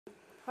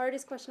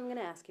hardest question I'm going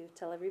to ask you.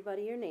 Tell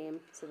everybody your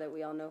name so that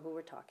we all know who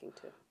we're talking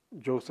to.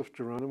 Joseph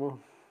Geronimo.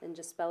 And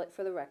just spell it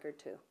for the record,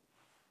 too.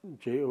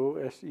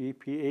 Joseph,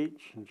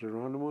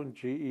 Geronimo,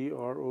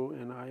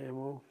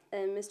 Geronimo.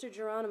 And Mr.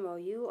 Geronimo,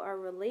 you are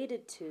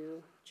related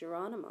to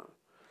Geronimo.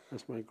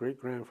 That's my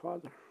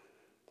great-grandfather.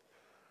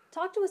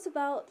 Talk to us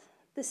about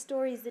the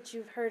stories that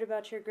you've heard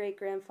about your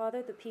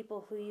great-grandfather, the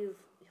people who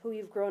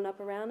you've grown up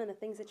around, and the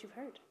things that you've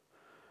heard.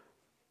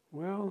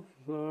 Well,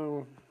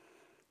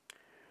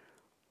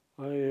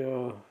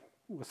 I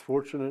was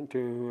fortunate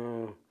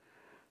to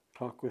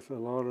talk with a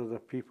lot of the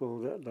people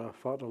that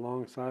fought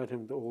alongside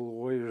him, the old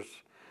warriors,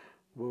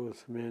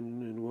 both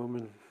men and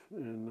women,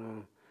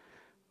 and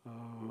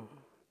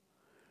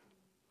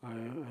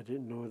I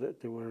didn't know that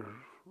they were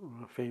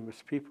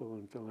famous people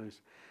until I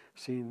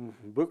seen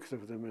books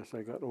of them as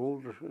I got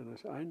older, and I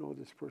said, I know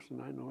this person,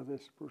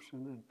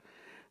 and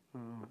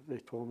they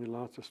told me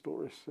lots of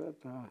stories that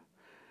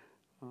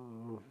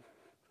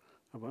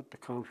about the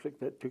conflict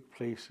that took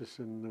places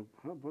and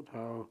about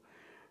how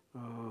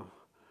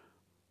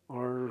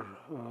our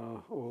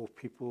old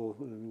people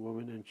and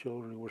women and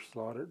children were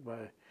slaughtered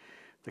by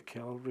the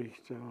cavalry,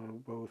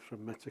 both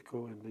from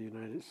Mexico and the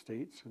United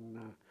States. And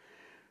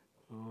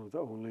the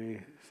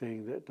only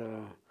thing that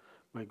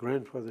my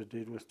grandfather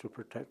did was to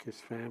protect his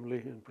family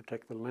and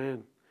protect the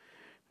land.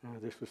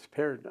 This was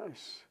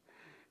paradise,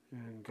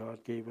 and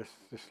God gave us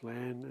this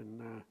land,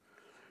 and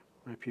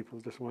my people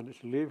just wanted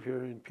to live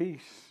here in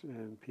peace,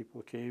 and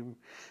people came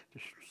to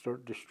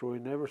start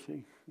destroying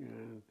everything.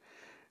 And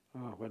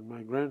when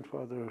my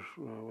grandfather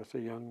was a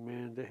young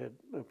man, they had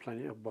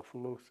plenty of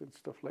buffaloes and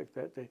stuff like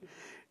that. They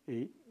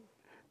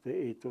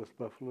ate those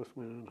buffaloes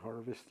and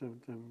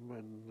harvested them,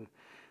 and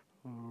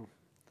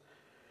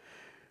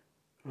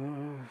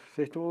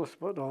they told us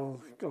about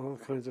all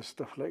kinds of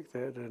stuff like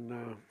that.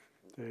 And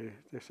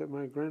they said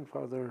my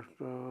grandfather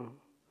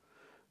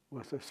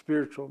was a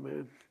spiritual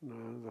man.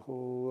 The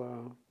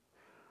whole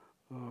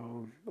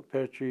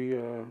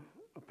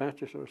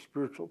Apaches are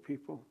spiritual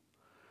people.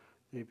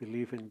 They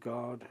believe in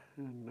God,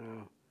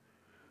 and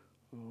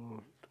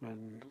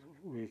when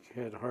we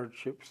had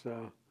hardships,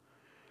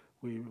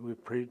 we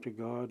prayed to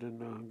God,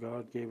 and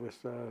God gave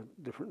us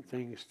different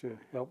things to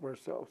help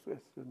ourselves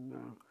with. And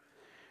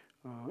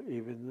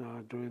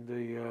even during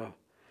the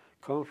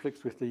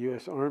conflicts with the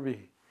U.S.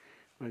 Army,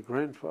 my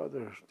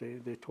grandfather,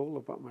 they told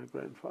about my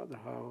grandfather,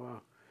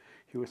 how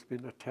he was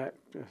being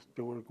attacked as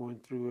they were going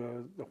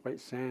through the White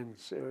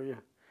Sands area,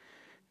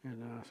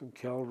 and some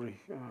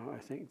cavalry, I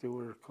think they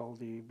were called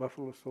the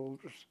Buffalo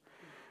Soldiers.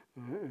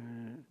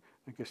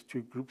 I guess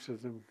two groups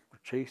of them were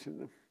chasing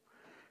them,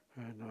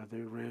 and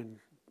they ran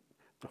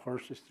the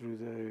horses through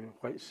the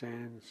White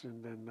Sands,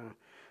 and then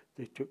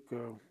they took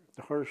the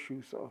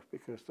horseshoes off,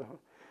 because the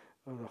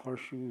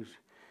horseshoes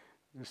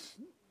just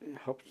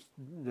helps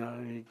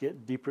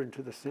get deeper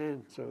into the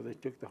sand, so they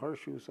took the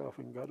horseshoes off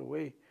and got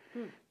away.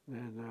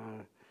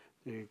 And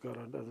they got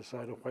on the other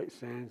side of White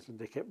Sands, and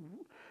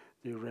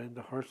they ran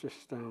the horses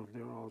down.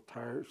 They were all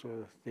tired, so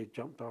they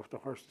jumped off the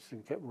horses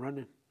and kept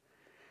running.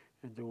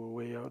 And they were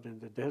way out in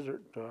the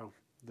desert.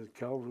 The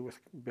cavalry was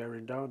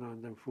bearing down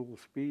on them full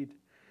speed.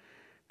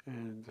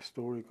 And the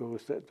story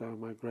goes that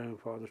my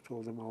grandfather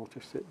told them all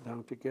to sit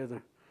down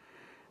together.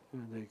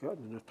 And they got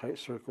in a tight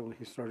circle, and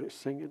he started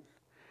singing.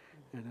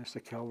 And as the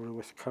cavalry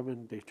was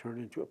coming, they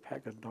turned into a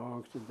pack of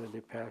dogs, and then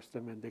they passed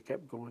them, and they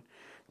kept going.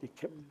 They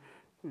kept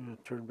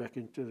turned back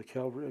into the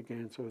cavalry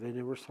again, so they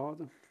never saw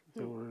them.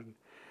 They were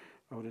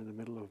out in the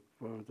middle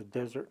of the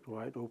desert,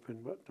 wide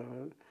open. But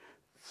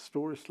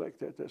stories like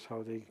that, that's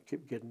how they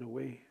kept getting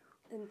away.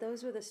 And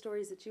those were the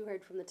stories that you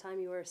heard from the time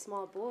you were a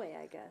small boy,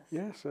 I guess.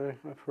 Yes,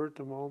 I've heard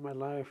them all my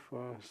life,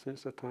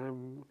 since the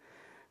time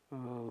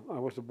I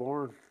was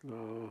born.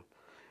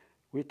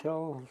 We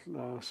tell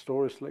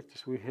stories like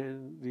this.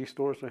 These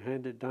stories are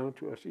handed down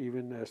to us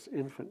even as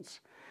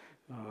infants.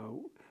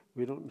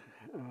 We don't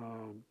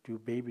do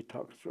baby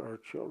talks to our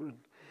children.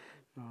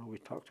 We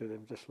talk to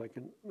them just like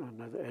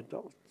another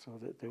adult, so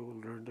that they will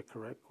learn the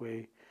correct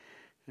way.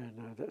 And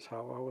that's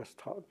how I was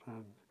taught.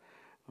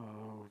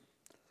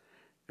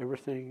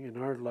 Everything in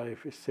our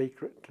life is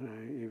sacred,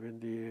 even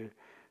the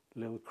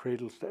little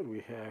cradles that we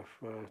have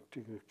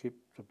to keep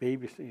the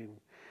babies in.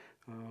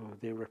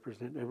 They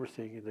represent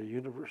everything in the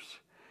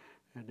universe,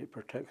 and it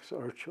protects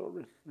our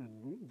children.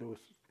 And those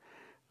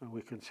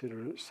we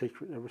consider it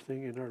sacred.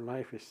 Everything in our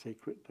life is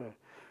sacred.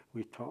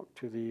 We talk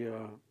to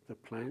the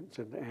plants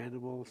and the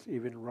animals,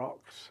 even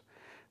rocks.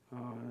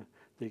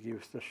 They give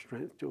us the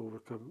strength to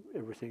overcome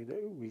everything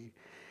that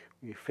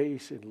we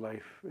face in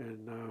life.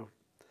 And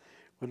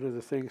one of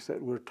the things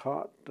that we're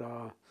taught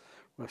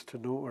was to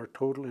know our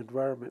total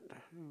environment,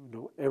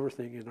 know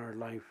everything in our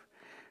life,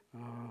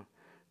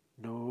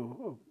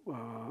 know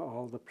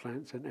all the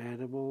plants and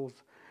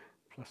animals,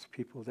 plus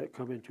people that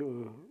come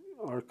into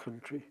our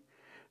country.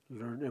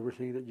 Learn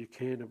everything that you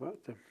can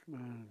about them.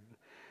 And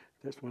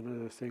that's one of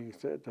the things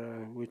that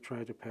we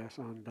try to pass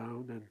on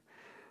down.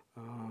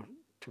 And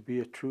to be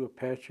a true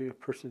Apache, a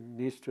person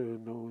needs to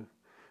know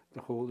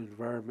the whole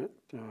environment,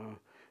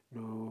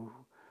 know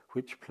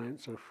which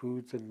plants are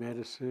foods and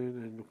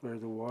medicine, and where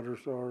the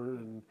waters are,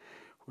 and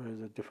where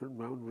the different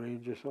mountain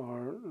ranges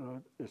are.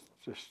 It's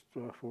just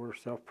for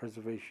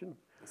self-preservation.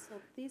 So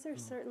these are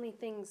certainly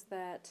things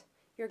that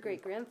your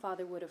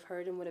great-grandfather would have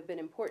heard and would have been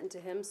important to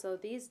him. So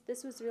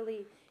this was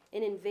really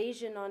an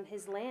invasion on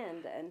his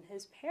land and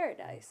his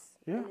paradise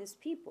and his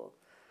people.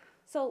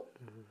 So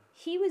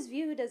he was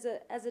viewed as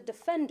a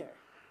defender.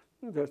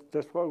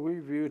 That's what we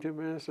viewed him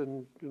as,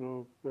 and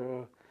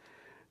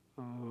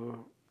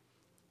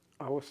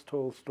I was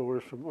told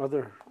stories from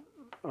other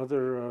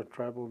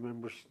tribal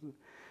members.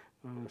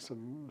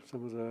 Some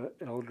of the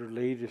elder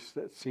ladies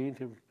that seen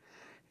him,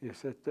 he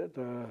said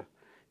that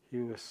he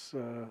was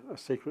a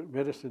sacred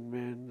medicine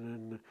man,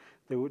 and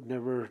they would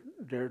never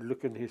dare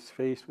look in his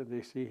face when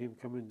they see him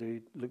coming.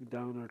 They look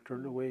down or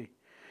turn away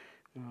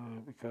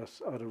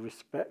because out of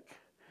respect.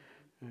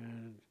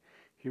 And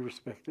he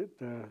respected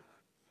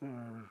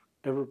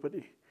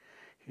everybody.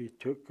 He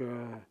took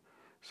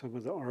some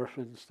of the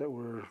orphans that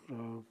were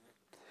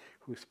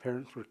whose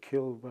parents were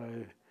killed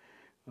by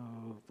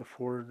the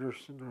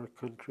foreigners in our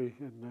country,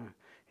 and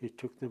he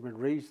took them and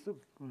raised them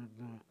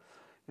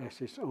as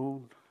his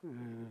own.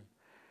 And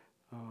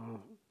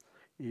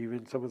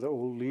even some of the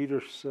old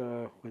leaders,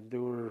 when they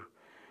were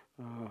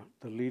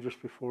the leaders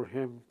before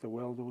him, the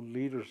well-known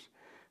leaders,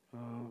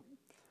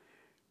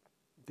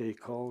 they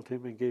called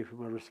him and gave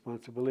him a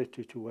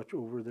responsibility to watch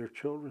over their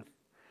children.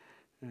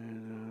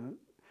 And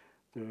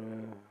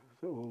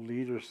the old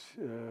leaders,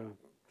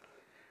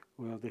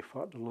 well, they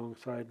fought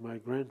alongside my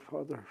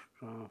grandfather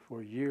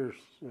for years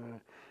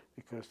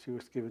because he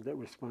was given that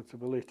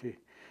responsibility.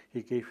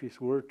 He gave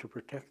his word to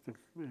protect them,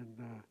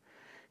 and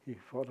he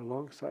fought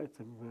alongside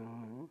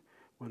them.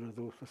 One of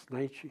those was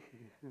Naichi,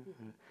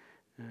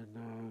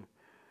 and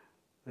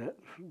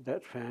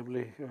that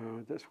family,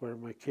 that's where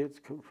my kids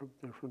come from.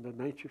 They're from the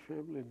Naichi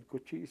family and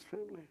Cochise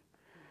family.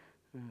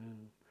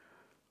 And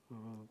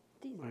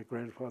my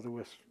grandfather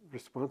was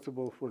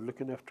responsible for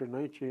looking after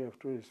Naichi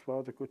after his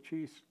father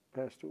Cochise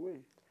passed away.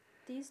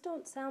 These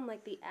don't sound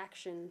like the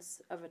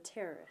actions of a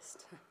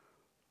terrorist.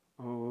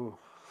 Oh,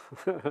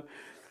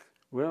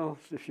 well,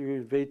 if you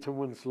invade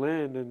someone's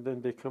land and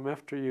then they come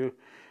after you,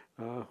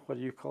 what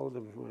do you call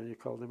them? You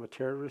call them a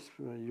terrorist?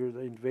 You're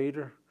the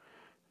invader.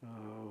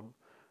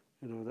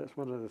 That's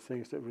one of the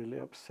things that really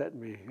upset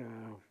me.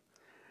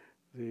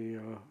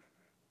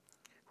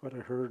 What I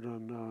heard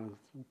on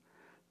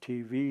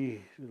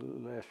TV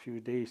the last few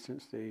days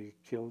since they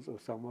killed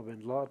Osama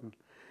bin Laden,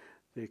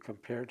 they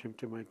compared him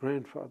to my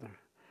grandfather.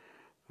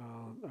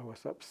 I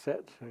was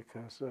upset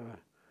because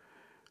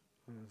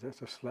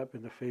that's a slap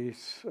in the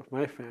face of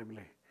my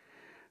family.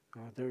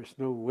 There is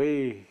no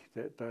way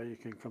that you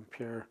can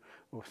compare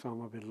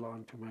Osama bin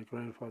Laden to my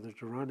grandfather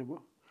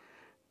Geronimo.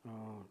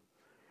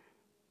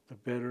 The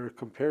better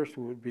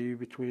comparison would be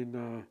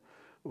between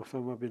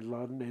Osama bin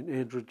Laden and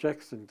Andrew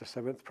Jackson, the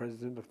 7th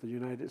President of the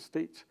United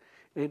States.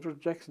 Andrew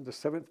Jackson, the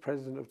 7th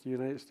President of the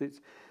United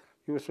States,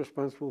 he was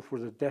responsible for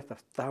the death of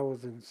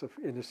thousands of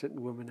innocent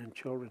women and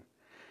children.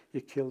 He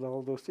killed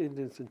all those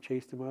Indians and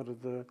chased them out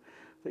of the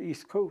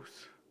East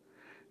Coast.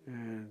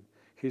 And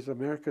he's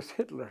America's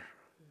Hitler.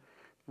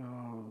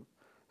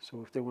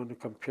 So if they want to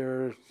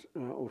compare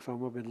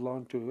Osama bin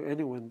Laden to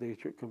anyone, they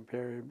should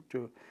compare him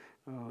to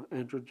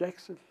Andrew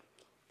Jackson.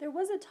 There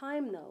was a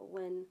time, though,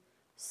 when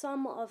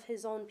some of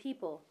his own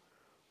people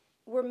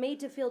were made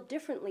to feel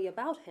differently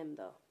about him,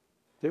 though.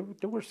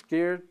 They were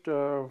scared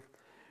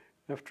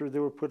after they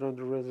were put on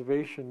the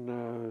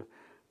reservation.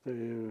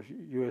 The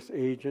U.S.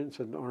 agents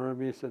and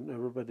armies and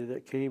everybody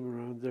that came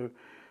around there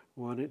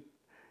wanted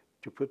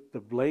to put the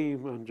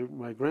blame on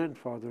my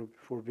grandfather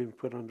for being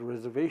put on the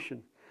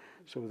reservation.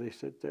 So they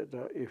said that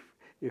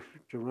if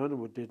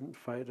Geronimo didn't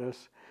fight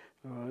us,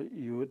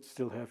 you would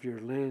still have your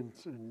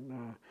lands.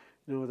 And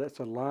that's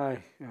a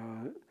lie.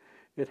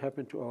 It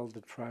happened to all the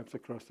tribes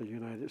across the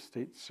United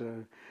States.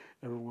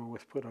 Everyone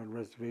was put on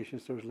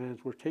reservations. Those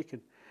lands were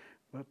taken.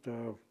 But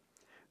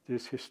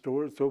these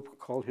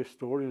so-called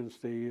historians,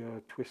 they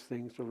twist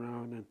things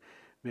around and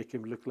make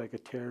him look like a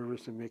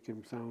terrorist and make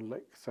him sound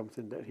like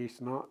something that he's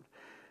not.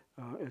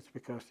 It's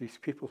because these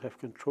people have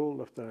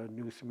control of the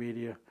news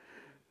media.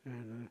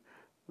 And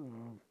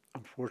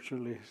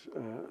unfortunately,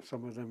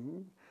 some of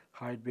them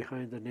hide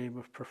behind the name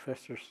of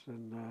professors,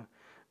 and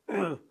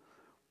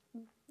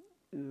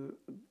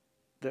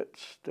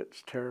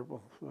that's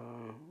terrible.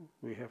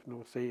 We have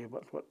no say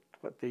about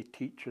what they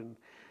teach, and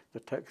the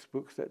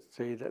textbooks that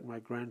say that my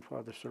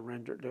grandfather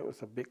surrendered, that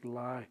was a big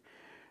lie.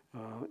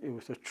 It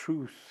was a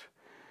truce.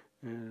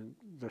 And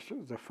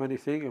the funny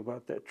thing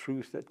about that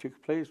truce that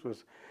took place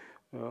was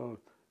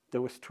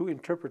there was 2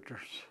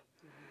 interpreters.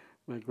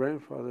 My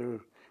grandfather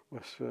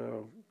was,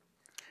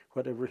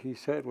 whatever he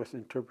said was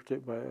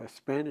interpreted by a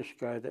Spanish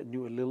guy that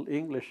knew a little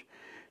English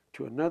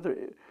to another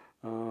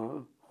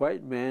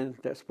white man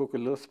that spoke a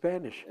little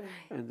Spanish.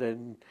 Right. And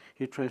then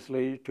he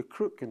translated to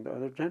Crook and the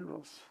other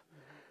generals.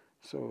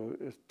 So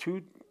it's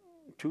two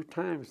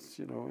times,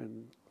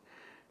 and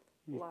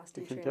lost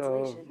in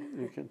translation.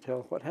 You can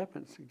tell what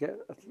happens.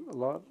 A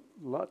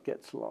lot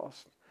gets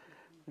lost.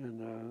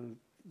 and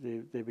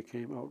they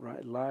became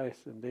outright lies,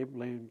 and they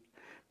blamed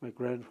my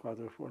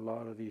grandfather for a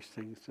lot of these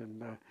things,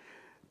 and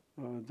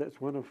that's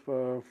one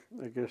of,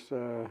 I guess,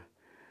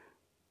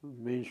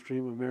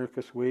 mainstream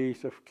America's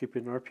ways of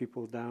keeping our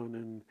people down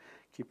and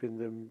keeping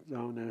them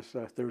down as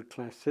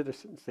third-class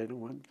citizens. They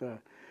don't want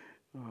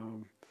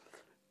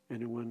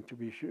anyone to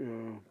be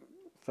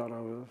thought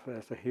of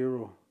as a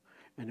hero,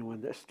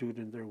 anyone that stood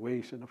in their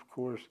ways. And of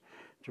course,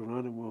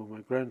 Geronimo,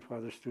 my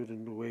grandfather, stood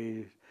in the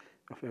way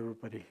of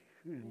everybody.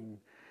 And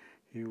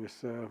he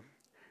was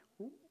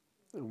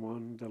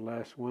one of the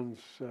last ones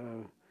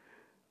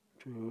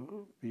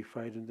to be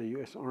fighting the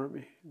U.S.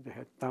 Army. They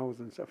had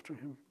thousands after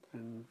him,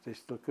 and they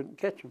still couldn't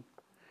catch him.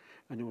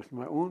 And it was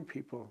my own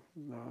people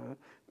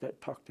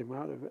that talked him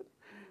out of it.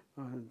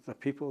 The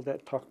people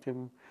that talked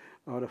him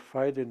out of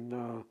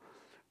fighting,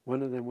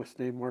 one of them was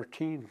named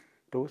Martin.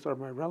 Those are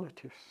my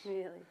relatives.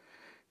 Really?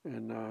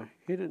 And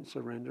he didn't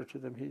surrender to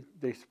them.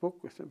 They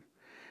spoke with him.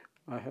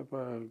 I have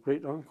a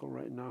great uncle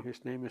right now.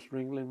 His name is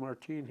Ringling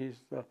Martin.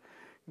 He's the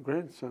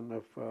grandson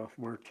of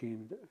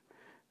Martin.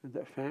 And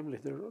that family,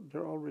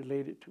 they're all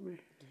related to me.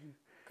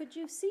 Could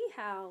you see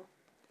how,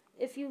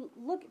 if you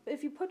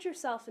put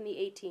yourself in the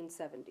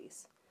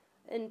 1870s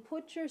and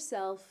put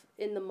yourself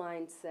in the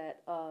mindset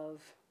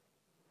of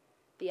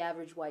the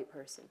average white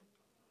person,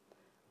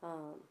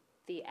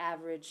 the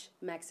average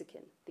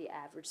Mexican, the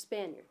average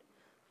Spaniard,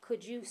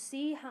 could you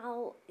see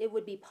how it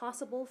would be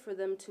possible for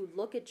them to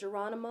look at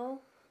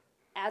Geronimo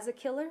as a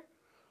killer,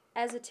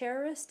 as a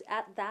terrorist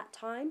at that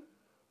time?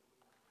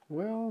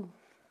 Well,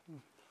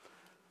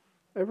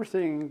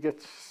 everything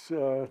gets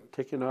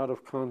taken out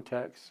of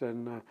context,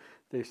 and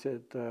they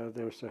said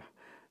there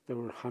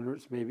were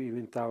hundreds, maybe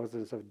even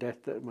thousands of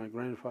deaths that my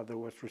grandfather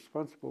was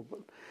responsible.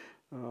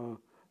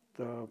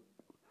 But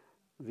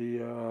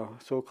the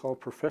so-called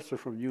professor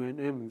from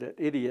UNM, that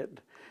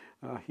idiot,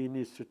 he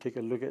needs to take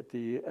a look at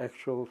the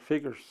actual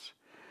figures,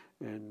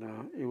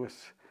 and it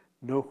was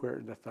nowhere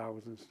in the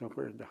thousands,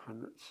 nowhere in the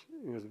hundreds.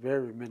 It was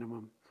very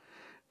minimum.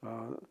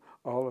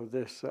 All of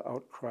this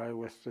outcry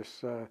was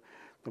just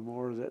the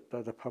more that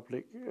the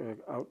public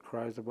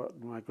outcries about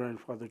my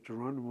grandfather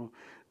Geronimo,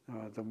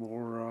 the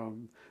more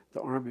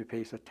the army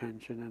pays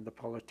attention, and the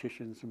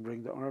politicians and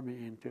bring the army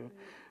in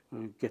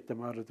to get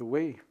them out of the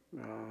way,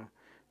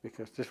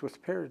 because this was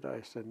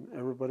paradise and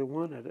everybody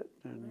wanted it,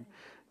 and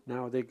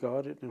now they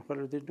got it, and what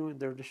are they doing?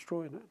 They're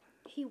destroying it.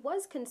 He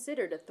was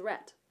considered a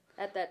threat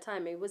at that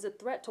time. He was a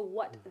threat to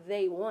what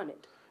they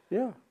wanted.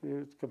 Yeah, he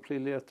was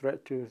completely a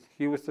threat to.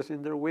 He was just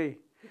in their way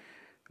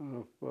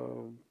of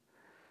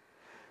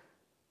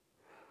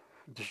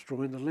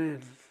destroying the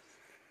land.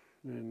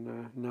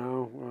 And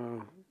now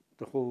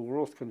the whole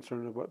world's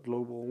concerned about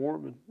global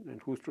warming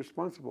and who's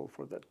responsible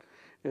for that.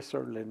 It's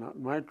certainly not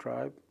my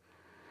tribe.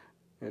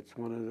 It's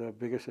one of the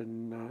biggest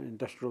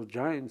industrial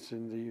giants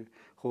in the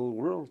whole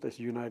world. That's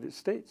the United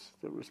States.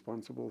 They're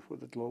responsible for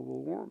the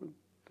global warming.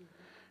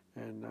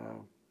 And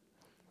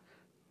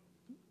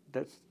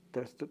that's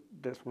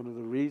one of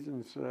the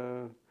reasons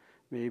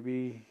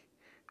maybe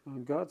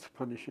God's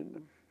punishing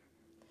them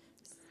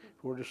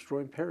for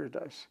destroying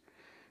paradise.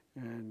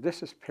 And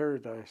this is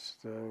paradise.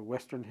 The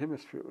Western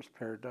Hemisphere was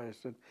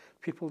paradise, and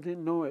people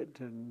didn't know it,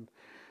 and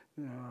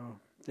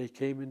they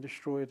came and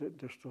destroyed it.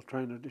 They're still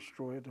trying to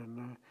destroy it,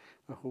 and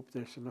I hope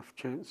there's enough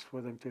chance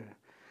for them to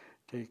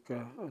take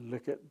a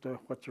look at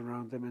what's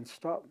around them and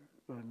stop.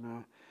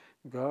 And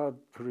God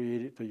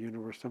created the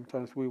universe.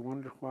 Sometimes we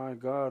wonder why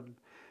God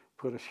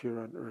put us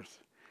here on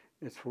earth.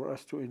 It's for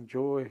us to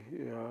enjoy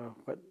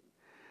what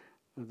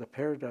the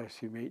paradise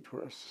He made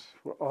for us,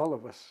 for all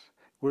of us.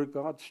 We're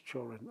God's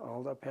children,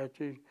 all the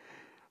Apache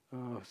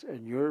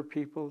and your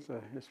people,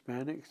 the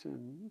Hispanics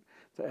and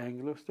the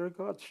Anglos, they're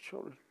God's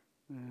children.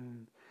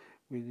 And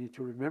we need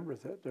to remember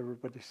that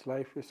everybody's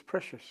life is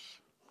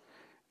precious,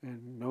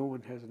 and no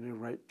one has any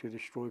right to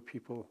destroy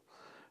people.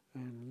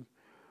 And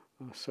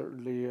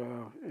certainly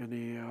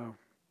any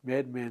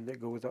madman that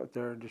goes out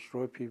there and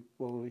destroys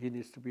people, he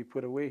needs to be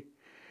put away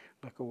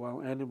like a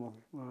wild animal.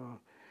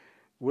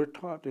 We're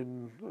taught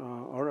in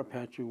our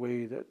Apache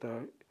way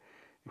that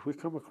if we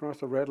come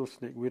across a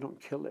rattlesnake, we don't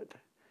kill it.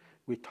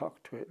 We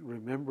talk to it.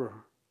 Remember,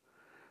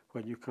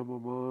 when you come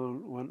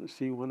along,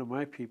 see one of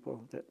my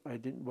people, that I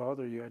didn't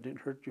bother you, I didn't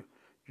hurt you.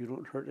 You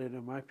don't hurt any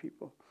of my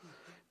people.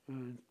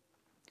 And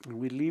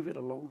we leave it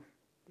alone.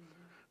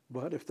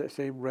 But if that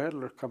same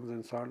rattler comes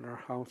inside our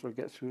house or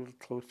gets real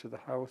close to the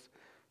house,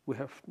 we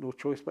have no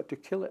choice but to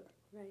kill it.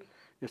 Right.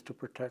 It's to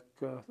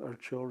protect our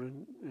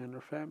children and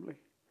our family.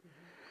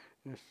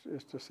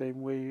 It's the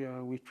same way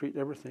we treat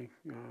everything.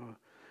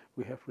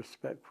 We have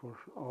respect for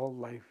all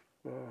life.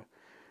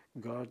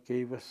 God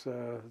gave us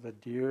the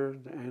deer,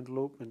 the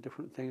antelope, and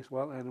different things,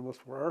 wild animals,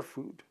 for our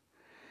food,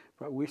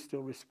 but we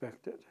still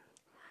respect it.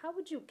 How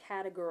would you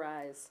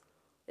categorize,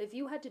 if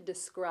you had to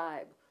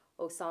describe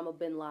Osama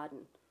bin Laden?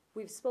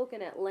 We've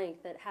spoken at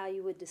length at how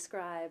you would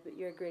describe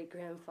your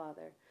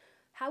great-grandfather.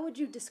 How would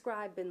you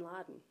describe bin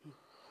Laden?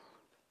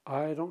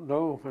 I don't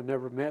know. I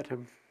never met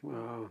him,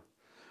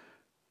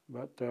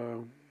 but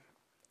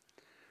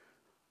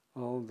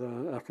all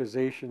the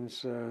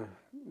accusations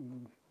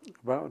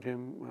about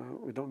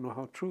him, we don't know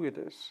how true it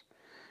is.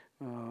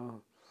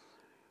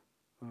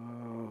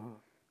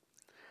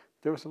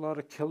 There was a lot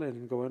of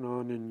killing going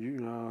on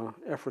in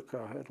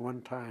Africa at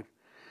one time,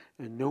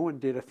 and no one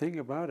did a thing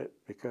about it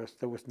because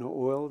there was no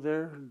oil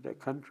there, that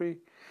country.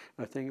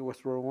 I think it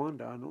was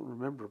Rwanda, I don't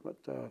remember, but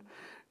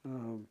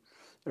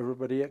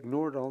everybody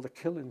ignored all the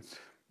killings.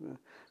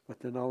 But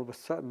then all of a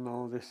sudden,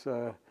 all this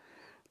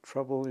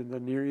trouble in the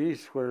Near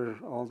East where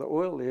all the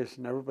oil is,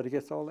 and everybody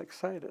gets all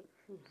excited.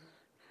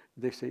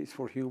 They say it's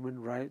for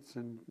human rights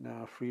and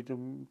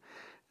freedom.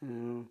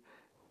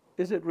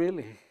 Is it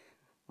really?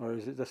 Or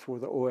is it just for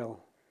the oil?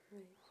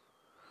 Right.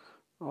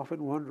 I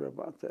often wonder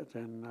about that,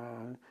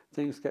 and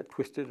things get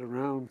twisted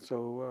around,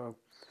 so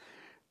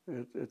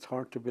it's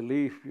hard to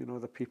believe,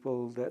 the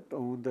people that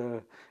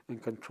own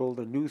and control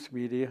the news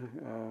media,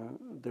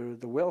 they're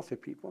the wealthy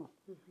people.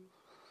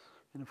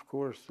 And of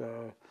course,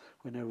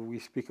 whenever we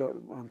speak out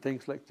on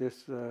things like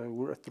this,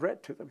 we're a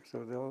threat to them,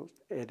 so they'll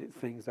edit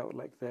things out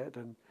like that,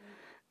 and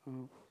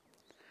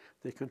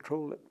they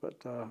control it.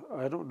 But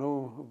I don't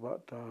know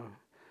about...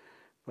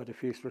 But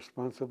if he's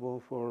responsible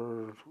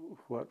for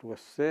what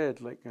was said,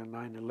 like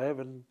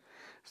 9/11,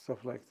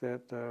 stuff like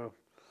that,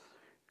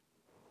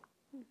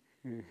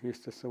 he's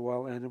just a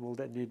wild animal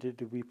that needed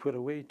to be put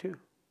away too.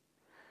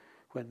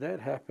 When that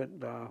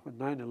happened, when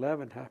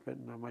 9/11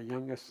 happened, my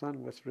youngest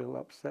son was real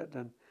upset,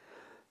 and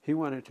he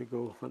wanted to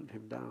go hunt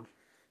him down.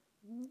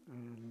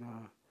 And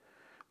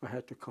I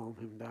had to calm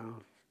him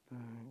down.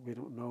 We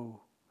don't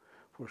know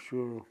for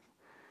sure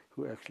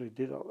who actually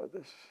did all of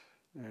this.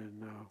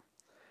 And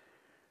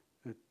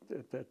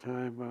at that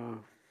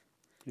time,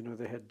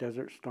 they had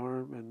Desert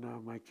Storm,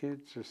 and my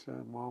kids, his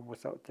mom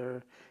was out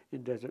there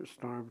in Desert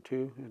Storm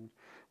too, and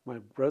my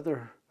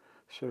brother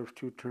served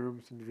 2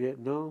 terms in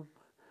Vietnam,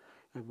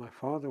 and my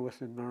father was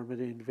in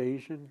Normandy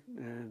invasion,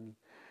 and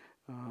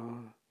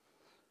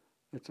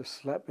it's a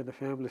slap in the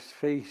family's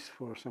face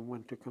for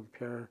someone to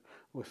compare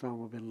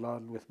Osama bin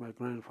Laden with my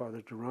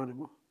grandfather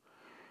Geronimo.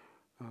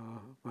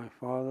 My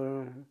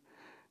father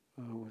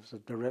was a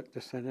direct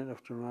descendant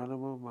of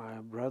Geronimo, my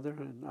brother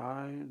and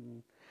I,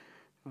 and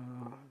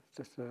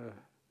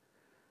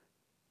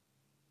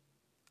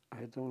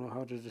I don't know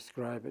how to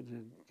describe it.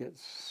 It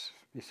gets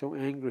me so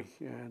angry,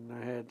 and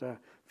I had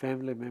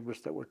family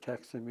members that were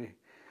texting me,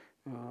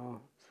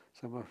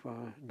 some of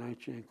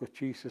Naiche and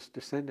Cochise's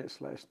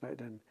descendants last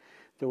night, and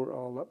they were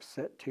all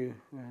upset too.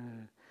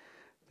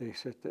 They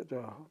said that,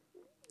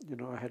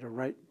 I had a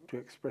right to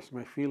express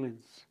my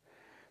feelings,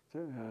 to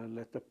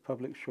let the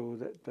public show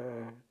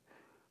that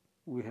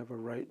we have a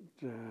right,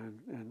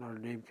 and our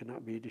name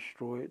cannot be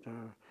destroyed.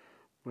 Our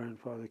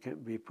grandfather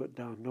can't be put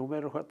down. No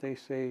matter what they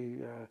say,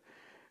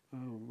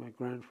 my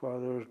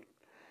grandfather,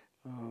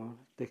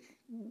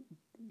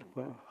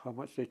 how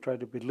much they try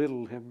to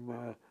belittle him,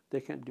 they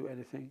can't do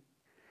anything.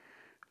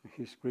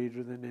 He's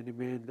greater than any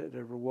man that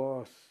ever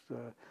was,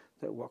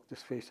 that walked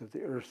this face of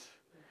the earth.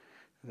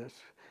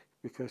 That's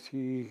because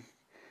he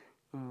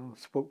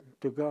spoke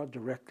to God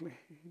directly,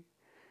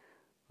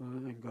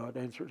 and God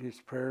answered his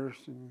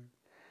prayers, and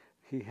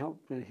he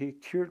helped, and he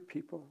cured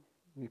people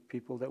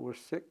that were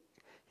sick.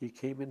 He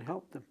came and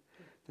helped them.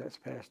 That's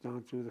passed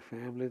on through the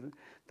family,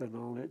 the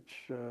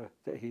knowledge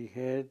that he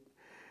had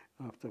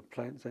of the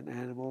plants and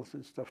animals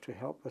and stuff to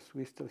help us.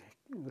 We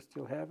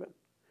still have it.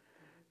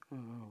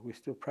 We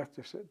still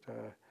practice it.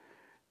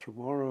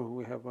 Tomorrow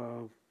we have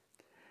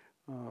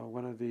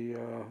one of the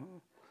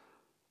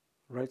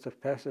rites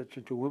of passage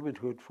into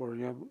womanhood for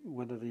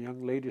one of the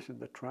young ladies in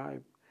the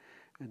tribe.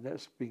 And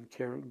that's been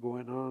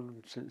going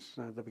on since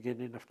the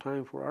beginning of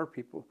time for our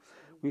people.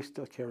 We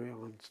still carry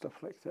on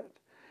stuff like that.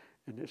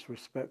 And it's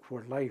respect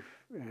for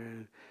life.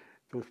 And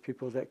those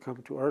people that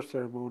come to our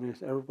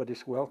ceremonies,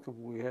 everybody's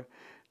welcome. We have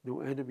no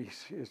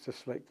enemies. It's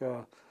just like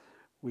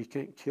we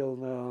can't kill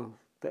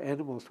the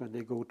animals when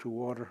they go to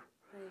water.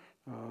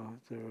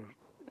 Right.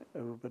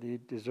 Everybody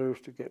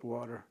deserves to get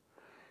water.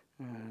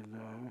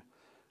 And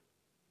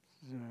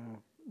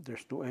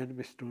there's no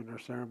enemies during our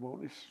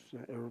ceremonies.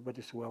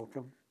 Everybody's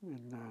welcome,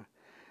 and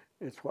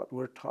it's what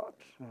we're taught.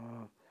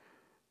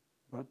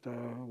 But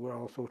we're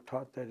also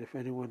taught that if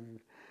anyone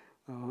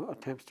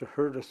attempts to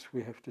hurt us,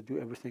 we have to do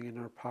everything in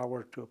our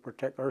power to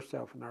protect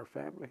ourselves and our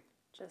family.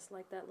 Just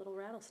like that little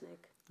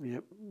rattlesnake.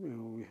 Yep.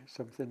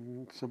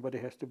 Somebody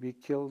has to be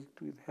killed.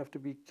 We have to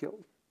be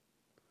killed.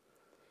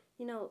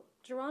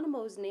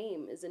 Geronimo's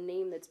name is a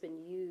name that's been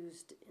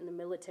used in the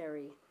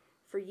military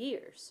for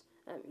years.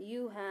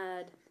 You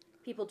had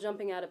people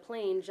jumping out of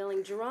planes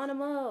yelling,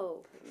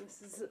 "Geronimo!"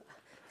 This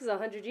is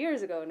 100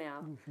 years ago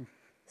now.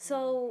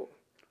 So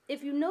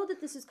if you know that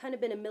this has kind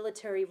of been a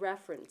military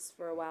reference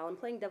for a while, I'm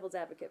playing devil's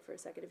advocate for a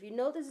second. If you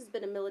know this has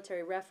been a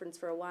military reference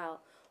for a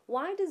while,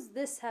 why does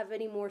this have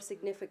any more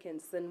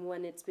significance than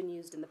when it's been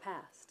used in the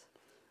past?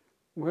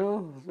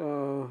 Well,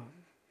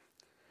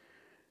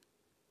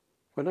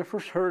 when I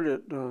first heard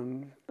it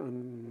on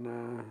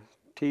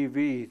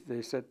TV,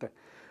 they said the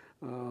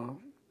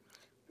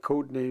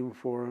code name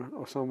for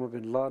Osama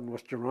bin Laden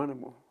was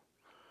Geronimo.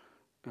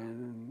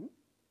 And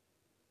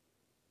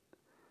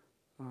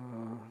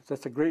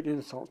that's a great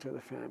insult to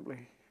the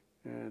family.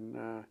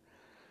 And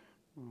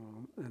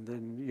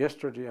then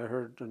yesterday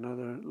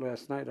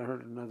last night I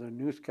heard another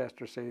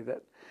newscaster say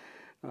that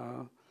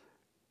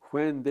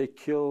when they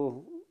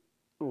kill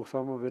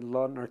Osama bin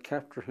Laden or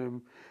capture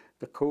him,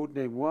 the code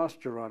name was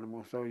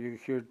Geronimo. So you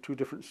hear two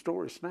different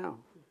stories now.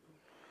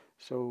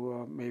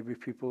 So maybe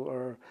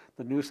the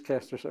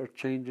newscasters are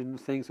changing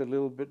things a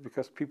little bit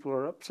because people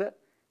are upset.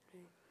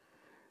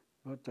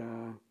 But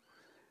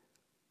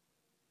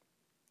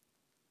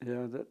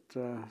yeah,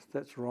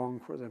 that's wrong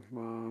for them.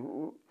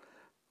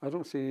 I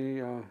don't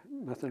see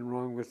nothing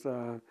wrong with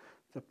the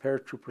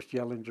paratroopers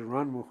yelling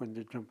Geronimo when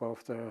they jump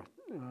off the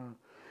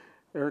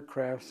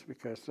aircrafts,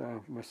 because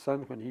my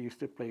son, when he used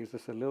to play as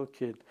a little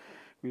kid,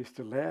 we used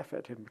to laugh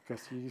at him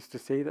because he used to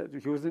say that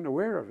he wasn't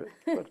aware of it.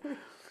 But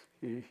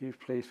he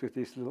plays with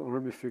these little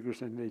army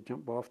figures and they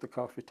jump off the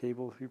coffee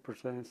table. He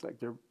pretends like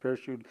they're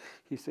parachute.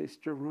 He says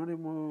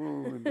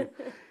Geronimo. And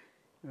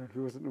he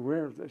wasn't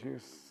aware that he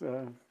was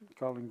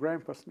calling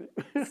Grandpa's name.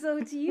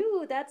 So to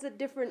you, that's a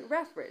different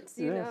reference.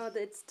 You Yes. know,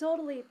 it's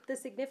totally, the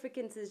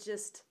significance is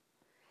just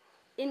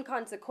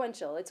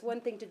inconsequential. It's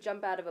one thing to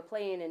jump out of a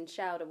plane and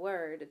shout a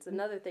word. It's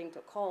another thing to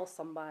call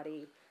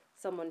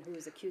someone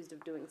who's accused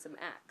of doing some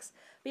acts.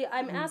 But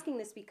I'm asking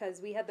this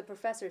because we had the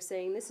professor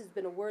saying this has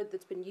been a word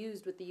that's been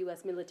used with the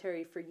U.S.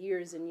 military for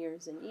years and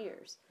years and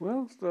years.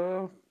 Well,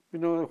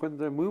 when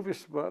the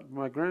movies about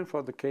my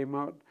grandfather came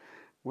out,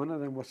 one of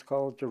them was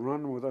called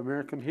Geronimo, the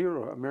American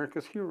hero,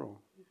 America's hero.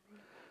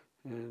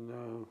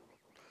 And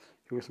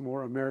he was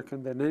more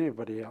American than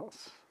anybody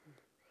else.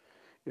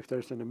 If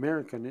there's an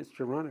American, it's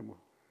Geronimo.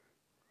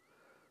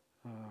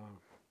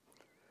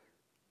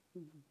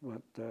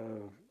 But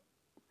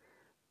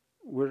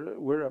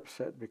we're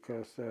upset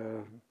because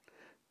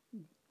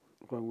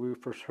when we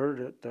first heard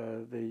it,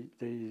 they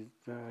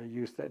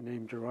used that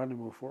name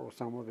Geronimo for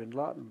Osama bin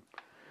Laden,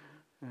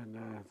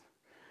 and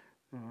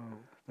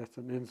that's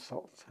an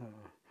insult.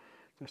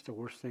 That's the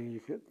worst thing you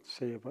could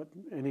say about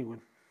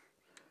anyone.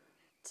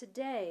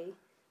 Today,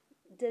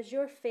 does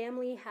your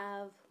family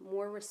have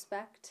more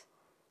respect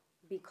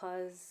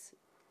because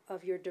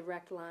of your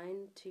direct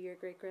line to your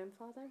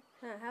great-grandfather?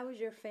 How is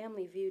your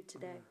family viewed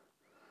today?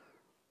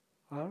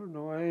 I don't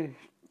know. I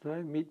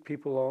meet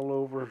people all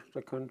over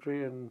the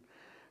country and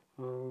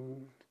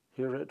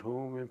here at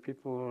home, and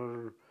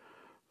people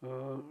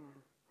are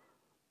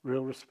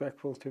real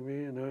respectful to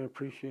me, and I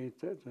appreciate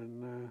that.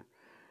 And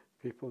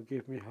people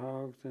give me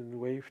hugs and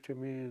wave to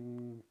me,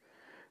 and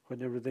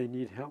whenever they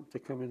need help, they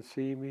come and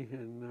see me,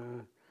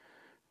 and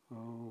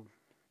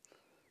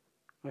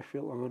I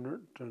feel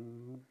honored,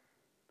 and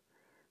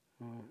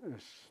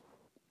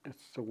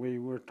it's the way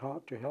we're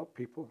taught to help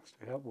people,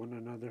 to help one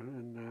another.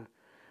 And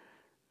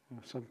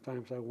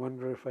sometimes I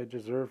wonder if I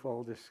deserve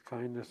all this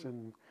kindness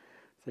and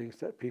things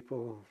that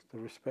people, the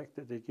respect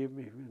that they give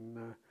me.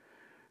 And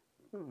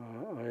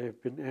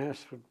I've been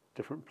asked for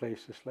different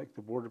places like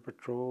the Border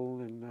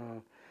Patrol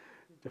and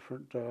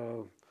different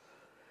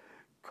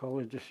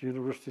colleges,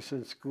 universities,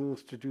 and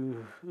schools to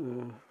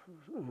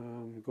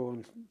go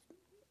and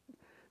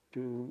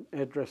to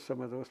address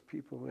some of those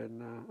people,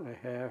 and I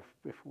have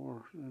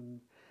before. And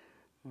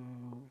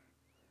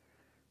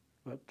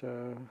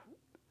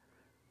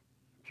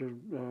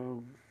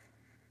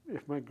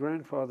if my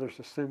grandfather's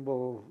a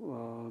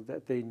symbol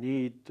that they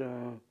need,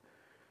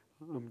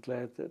 I'm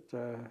glad that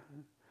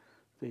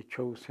they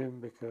chose him,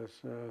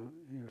 because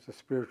he was a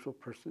spiritual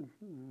person,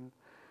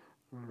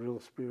 a real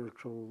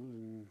spiritual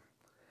and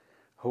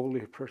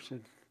holy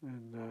person,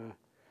 and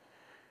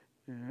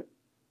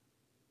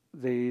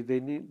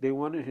they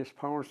wanted his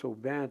power so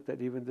bad that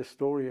even the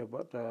story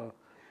about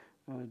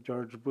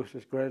George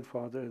Bush's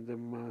grandfather and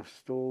them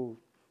stole,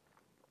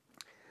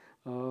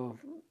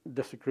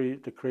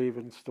 desecrated the grave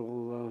and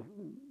stole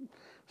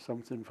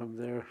something from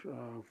there.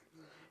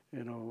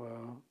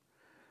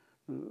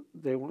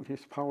 They want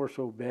his power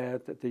so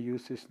bad that they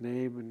use his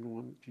name and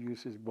want to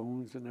use his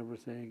bones and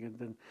everything. And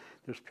then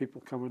there's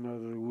people coming out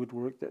of the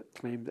woodwork that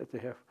claim that they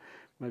have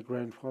my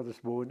grandfather's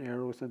bow and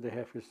arrows, and they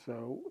have his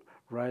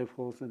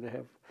rifles, and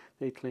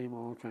they claim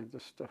all kinds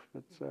of stuff.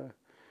 But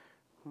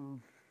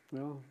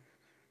well,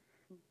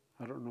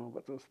 I don't know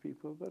about those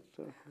people, but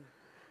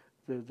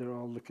they're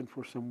all looking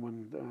for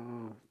someone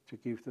to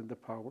give them the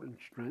power and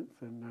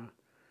strength. And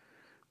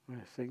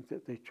I think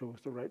that they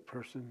chose the right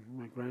person,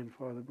 my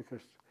grandfather,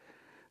 because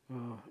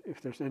if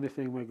there's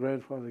anything my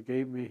grandfather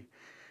gave me,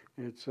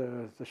 it's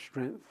the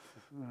strength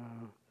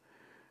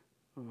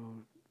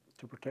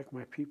to protect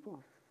my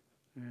people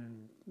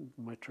and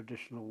my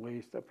traditional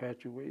ways, the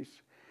Apache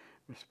ways,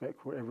 respect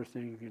for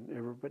everything and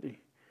everybody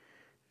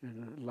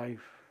in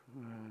life.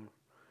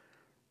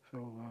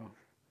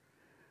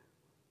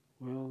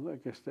 Well, I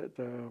guess that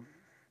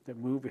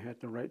movie had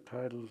the right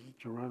title,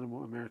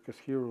 Geronimo, America's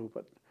Hero,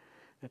 but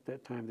at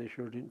that time they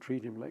sure didn't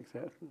treat him like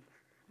that.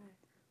 Right.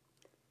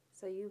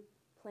 So you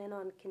plan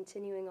on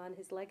continuing on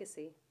his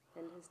legacy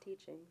and his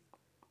teachings?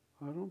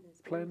 I don't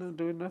plan on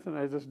doing nothing.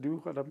 I just do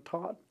what I'm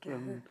taught,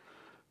 and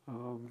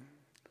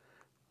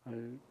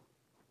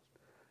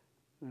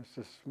It's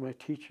just my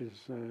teachers.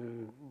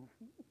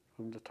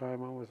 From the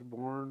time I was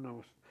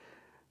born,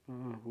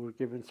 we were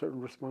given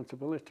certain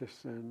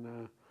responsibilities,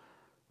 and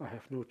I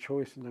have no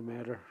choice in the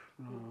matter.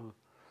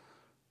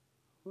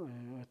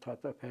 I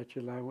taught the Apache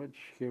language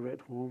here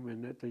at home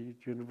and at the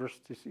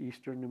universities,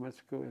 Eastern New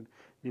Mexico and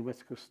New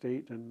Mexico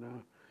State, and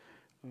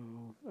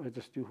I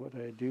just do what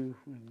I do,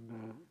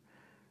 and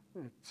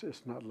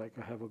it's not like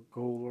I have a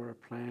goal or a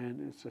plan.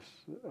 It's just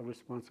a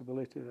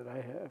responsibility that I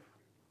have.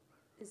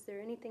 Is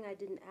there anything I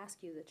didn't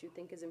ask you that you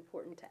think is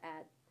important to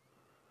add?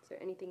 Is there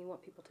anything you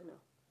want people to know?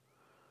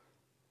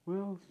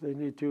 Well, they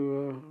need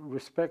to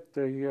respect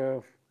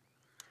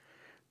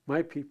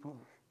my people,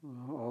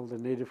 all the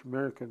Native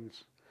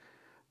Americans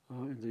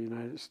in the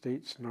United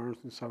States,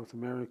 North and South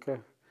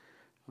America.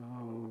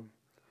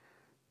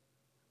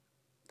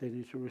 They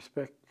need to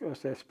respect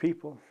us as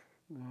people.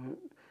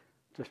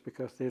 Just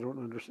because they don't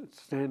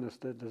understand us,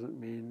 that doesn't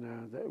mean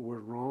that we're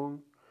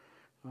wrong.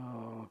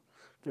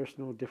 There's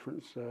no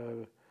difference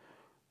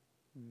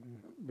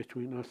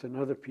between us and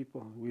other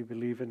people. We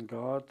believe in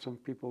God. Some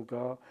people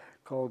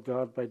call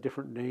God by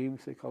different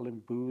names. They call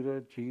him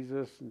Buddha,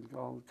 Jesus, and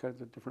all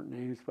kinds of different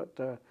names. But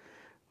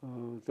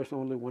there's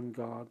only one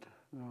God.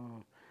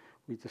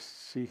 We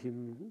just see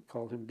him,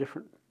 call him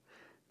different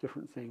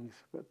things.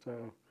 But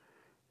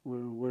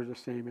we're the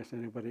same as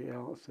anybody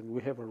else, and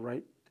we have a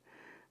right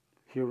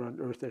here on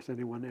earth as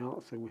anyone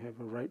else, and we have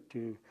a right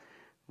to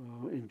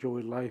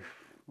enjoy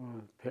life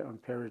on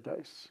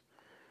paradise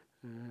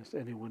as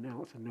anyone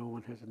else, and no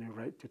one has any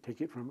right to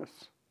take it from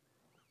us.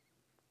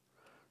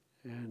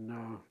 And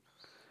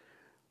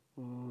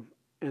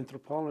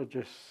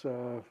anthropologists,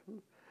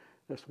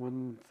 that's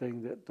one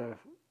thing that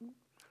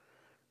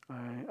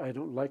I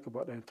don't like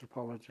about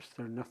anthropologists.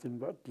 They're nothing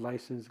but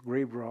licensed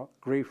grave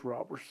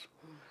robbers,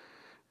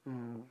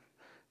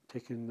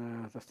 taking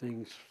the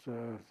things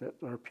that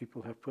our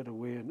people have put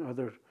away in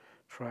other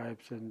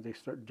tribes, and they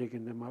start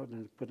digging them out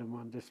and put them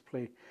on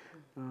display.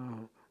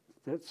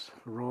 That's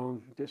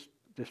wrong,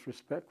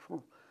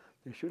 disrespectful.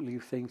 They should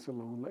leave things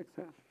alone like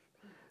that.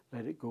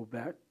 Let it go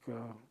back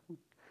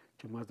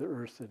to Mother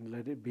Earth and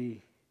let it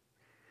be.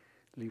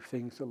 Leave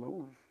things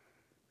alone.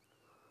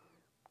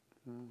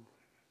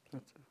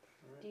 That's it.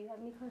 Do you have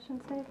any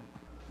questions, Dave?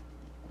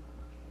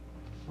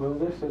 Well,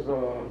 this is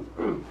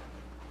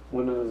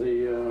one of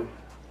the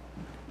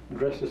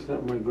dresses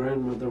that my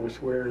grandmother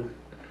was wearing.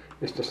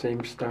 It's the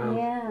same style.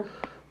 Yeah.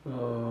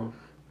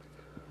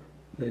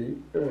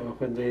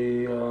 When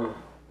they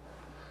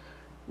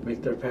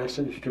make their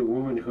passage to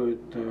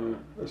womanhood,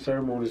 a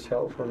ceremony is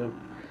held for them,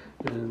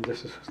 and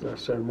this is the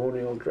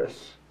ceremonial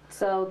dress.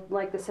 So,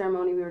 like the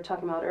ceremony we were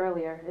talking about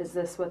earlier, is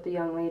this what the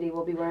young lady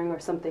will be wearing, or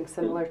something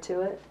similar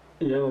to it?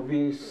 Yeah, it'll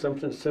be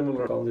something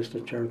similar. Call this the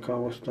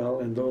Geronimo style,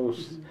 and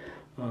those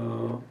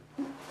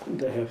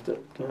they have the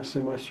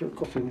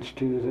semicircle things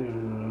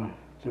too.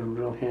 They're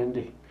real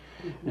handy.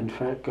 In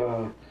fact,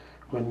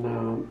 when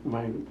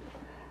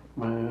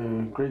my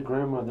great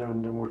grandmother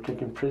and them were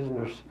taken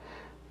prisoners,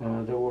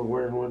 they were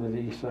wearing one of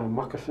these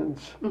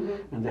moccasins,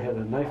 and they had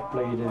a knife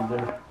blade in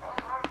there,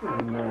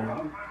 and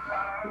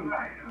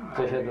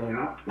they had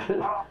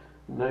a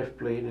knife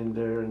blade in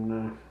there,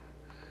 and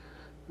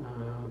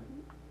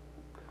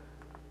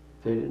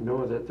they didn't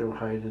know that they were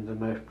hiding the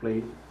knife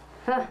blade,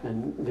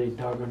 and they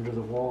dug under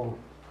the wall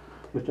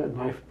with that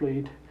knife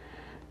blade.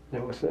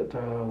 That was at, yeah,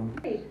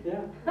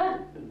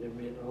 and they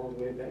made it all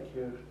the way back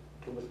here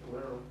to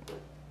Mescalero.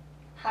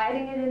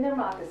 Hiding it in their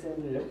moccasin.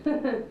 Yep.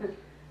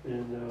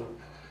 And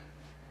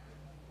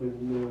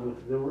when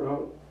they were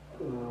out,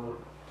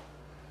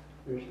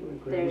 there's my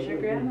grandmother. There's your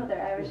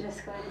grandmother. I was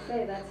just going to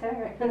say, that's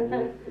her. And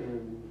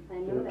I they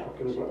know were that.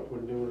 talking about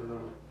when they were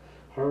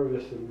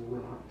harvesting,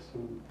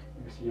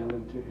 he was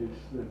yelling to his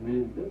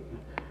men that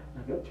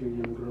I got two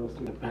young girls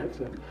in the back,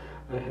 so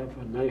I have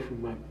a knife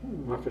in my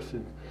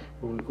moccasin.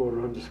 When we go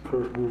around this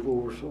curve, move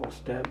over, so I'll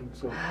stab him.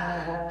 So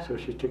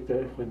she took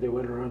that, when they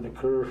went around the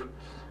curve,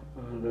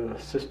 the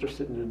sister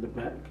sitting in the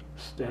back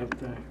stabbed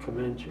the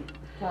Comanche.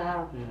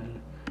 Wow. And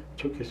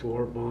took his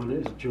war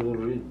bonnet, his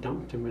jewelry,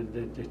 dumped him, and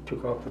then they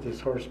took off with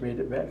his horse, made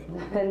it back.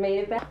 And made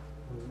it back?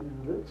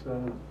 And that's,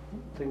 I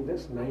think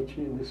that's Naichi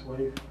and his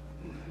wife.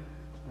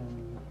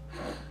 And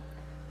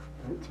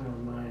that's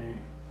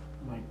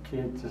my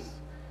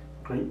kids'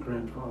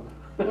 great-grandfather.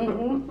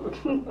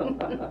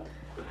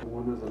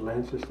 One of the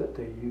lances that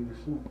they use.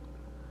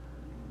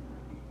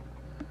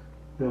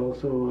 They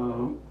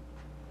also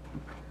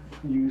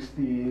use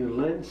the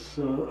lance.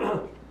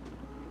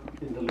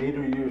 In the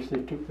later years,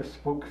 they took the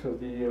spokes of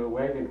the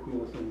wagon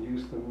wheels and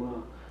used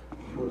them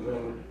for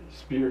the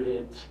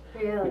spearheads.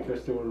 Really?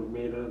 Because they were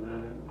made of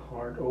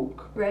hard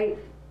oak. Right.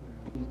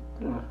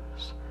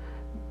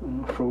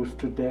 Froze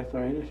to death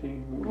or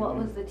anything. What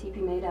was the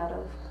teepee made out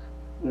of?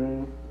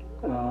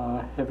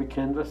 Heavy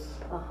canvas.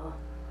 Uh-huh.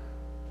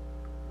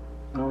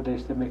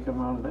 Nowadays they make them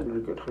out of that. They're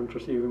good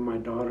hunters. Even my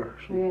daughter,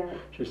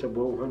 she's a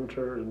bow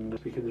hunter and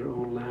speaking their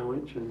own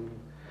language. And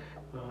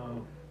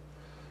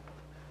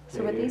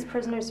So were these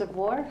prisoners of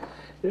war?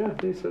 Yeah,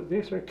 these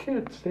are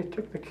kids. They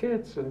took the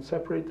kids and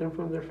separated them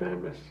from their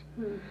families.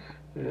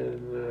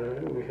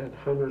 And we had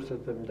hundreds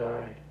of them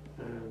die.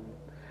 And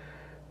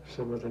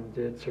some of them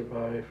did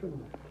survive.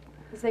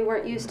 Because they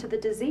weren't used to the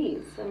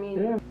disease. I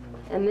mean, yeah.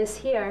 And this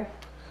here's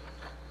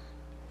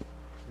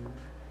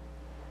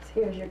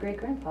your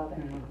great-grandfather.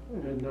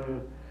 Yeah.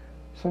 And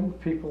some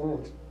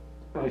people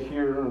I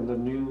hear on the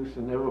news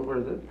and everywhere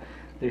that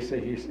they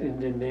say his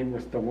Indian name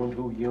was the one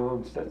who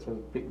yawns. That's a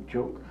big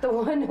joke. The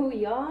one who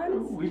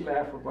yawns? We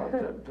laugh about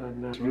that.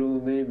 And his real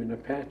name in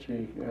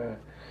Apache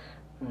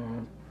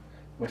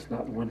was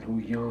not the one who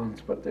yawns,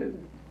 but they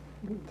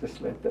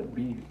just let that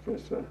be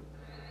because.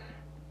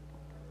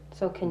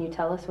 So can you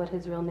tell us what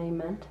his real name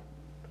meant?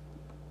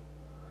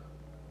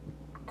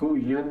 Gu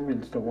Yan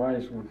means the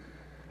wise one.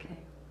 Okay.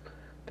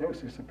 That was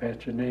his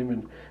Apache name,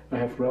 and I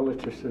have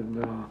relatives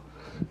in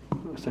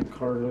San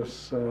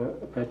Carlos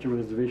Apache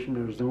Reservation,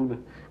 Arizona,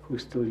 who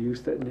still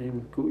use that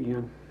name, Gu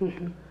Yan.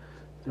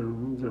 They're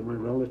my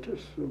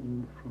relatives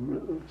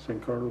from San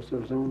Carlos,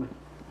 Arizona.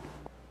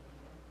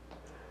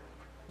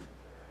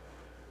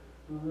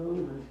 Well,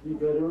 you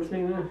got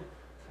everything there?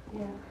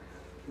 Yeah.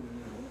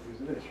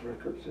 This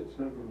records, it's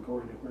not going to go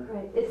anywhere.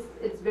 Right.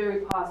 It's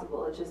very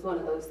possible. It's just one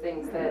of those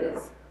things that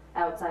is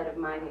outside of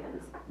my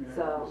hands. Yeah,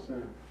 So.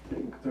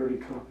 Getting 30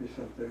 copies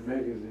of their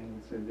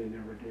magazines, and they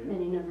never did.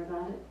 And you never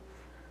got it.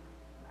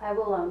 I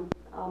will.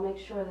 I'll make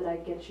sure that I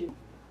get you.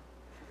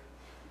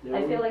 Yeah,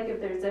 I feel like if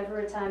there's ever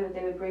a time that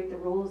they would break the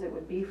rules, it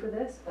would be for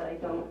this, but I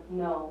don't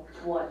know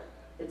what.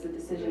 It's a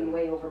decision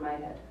way over my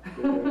head.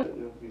 It'll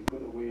be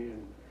put away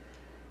in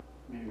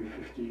maybe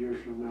 50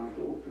 years from now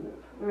to open it.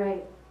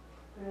 Right.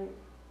 Right.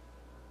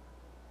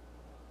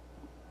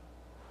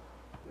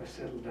 I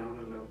settled down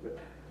a little bit.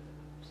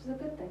 Which is a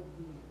good thing.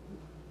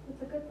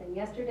 It's a good thing.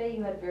 Yesterday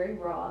you had very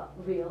raw,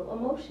 real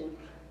emotion.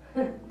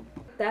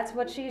 That's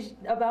what she's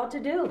about to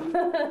do.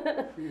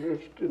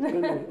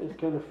 It's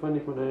kind of funny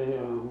when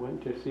I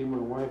went to see my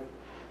wife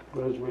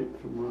graduate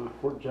from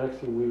Fort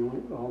Jackson. We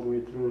went all the way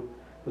through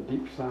the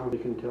Deep South. You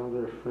can tell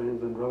their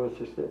friends and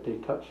relatives that they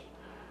touched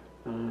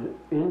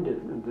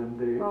ended, and then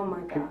they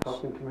kept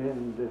talking to me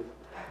and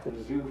the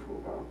zoo for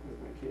a while with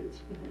my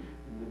kids.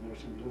 And then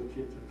there's some little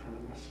kids in front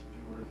of us.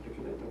 We were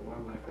looking at the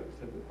wildlife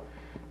exhibit.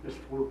 There's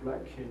 4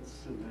 black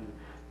kids, and then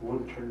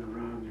one turned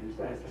around and his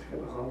eyes just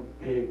got all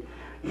big.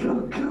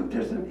 Look,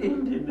 there's an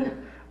Indian there.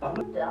 I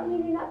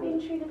mean, you're not being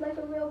treated like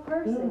a real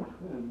person.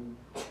 Yeah. And,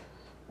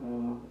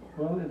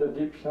 well, in the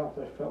Deep South,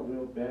 I felt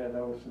real bad.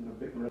 I was in a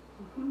big river.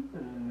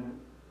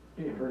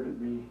 It hurted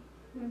me.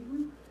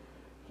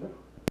 So,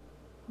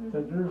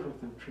 the nerve of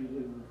them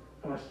treating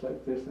us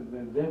like this and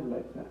then them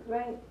like that.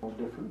 Right. All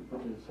different,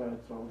 but inside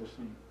it's all the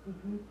same.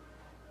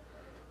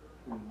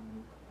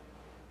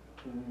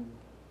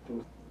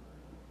 Those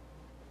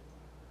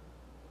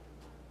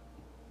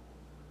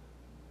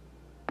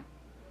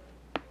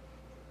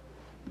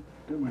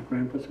that my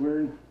grandpa's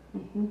wearing.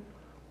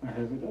 I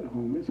have it at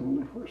home. It's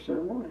only for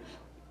ceremonies.